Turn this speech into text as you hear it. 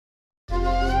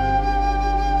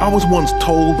I was once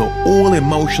told that all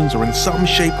emotions are in some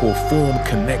shape or form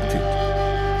connected.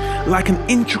 Like an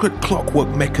intricate clockwork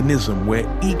mechanism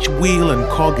where each wheel and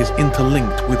cog is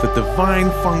interlinked with a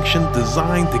divine function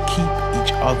designed to keep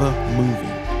each other moving.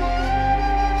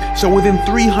 So within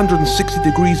 360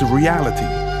 degrees of reality,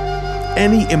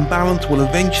 any imbalance will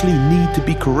eventually need to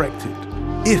be corrected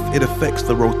if it affects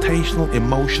the rotational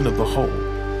emotion of the whole.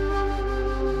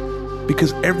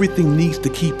 Because everything needs to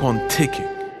keep on ticking.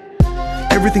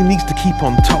 Everything needs to keep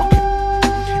on talking.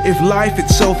 If life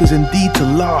itself is indeed to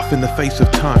laugh in the face of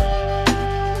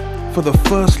time. For the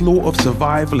first law of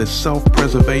survival is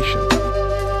self-preservation.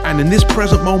 And in this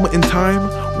present moment in time,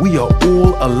 we are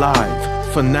all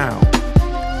alive for now.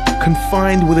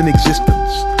 Confined within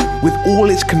existence, with all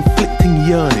its conflicting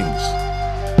yearnings,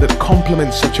 that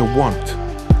complement such a want,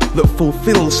 that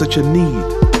fulfills such a need,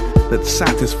 that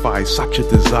satisfies such a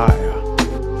desire.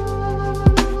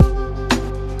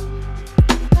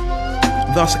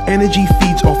 Thus energy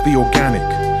feeds off the organic,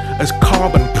 as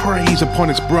carbon preys upon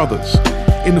its brothers,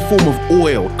 in the form of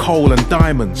oil, coal and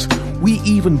diamonds. We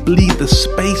even bleed the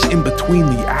space in between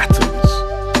the atoms.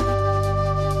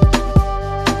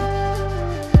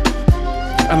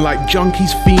 And like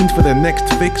junkies fiend for their next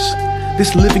fix,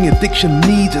 this living addiction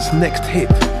needs its next hit,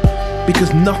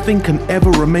 because nothing can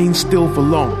ever remain still for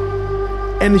long.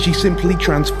 Energy simply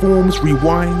transforms,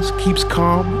 rewinds, keeps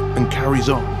calm, and carries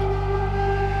on.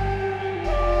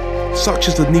 Such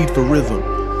is the need for rhythm.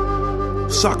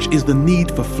 Such is the need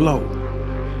for flow.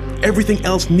 Everything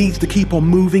else needs to keep on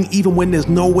moving even when there's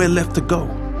nowhere left to go.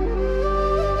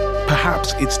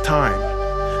 Perhaps it's time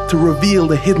to reveal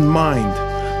the hidden mind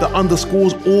that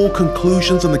underscores all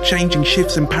conclusions and the changing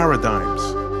shifts in paradigms.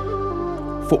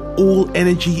 For all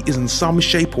energy is in some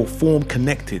shape or form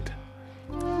connected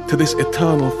to this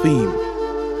eternal theme,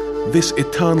 this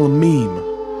eternal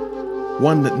meme,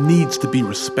 one that needs to be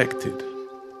respected.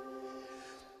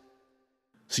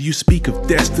 So you speak of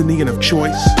destiny and of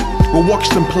choice? Well, watch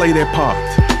them play their part.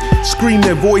 Scream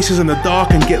their voices in the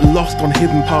dark and get lost on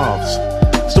hidden paths.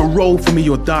 So roll for me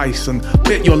your dice and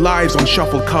bet your lives on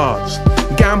shuffled cards.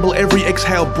 Gamble every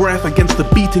exhaled breath against the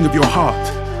beating of your heart.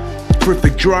 For if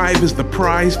the drive is the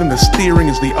prize, then the steering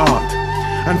is the art.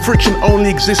 And friction only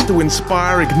exists to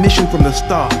inspire ignition from the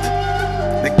start.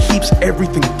 That keeps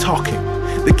everything talking,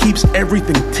 that keeps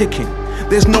everything ticking.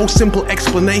 There's no simple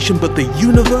explanation, but the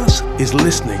universe is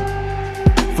listening.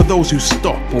 For those who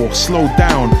stop or slow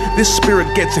down, this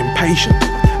spirit gets impatient.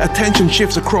 Attention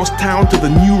shifts across town to the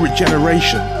new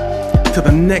regeneration, to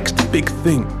the next big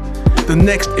thing, the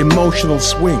next emotional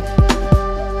swing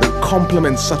that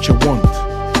complements such a want,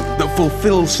 that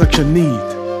fulfills such a need,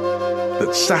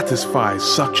 that satisfies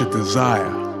such a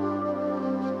desire.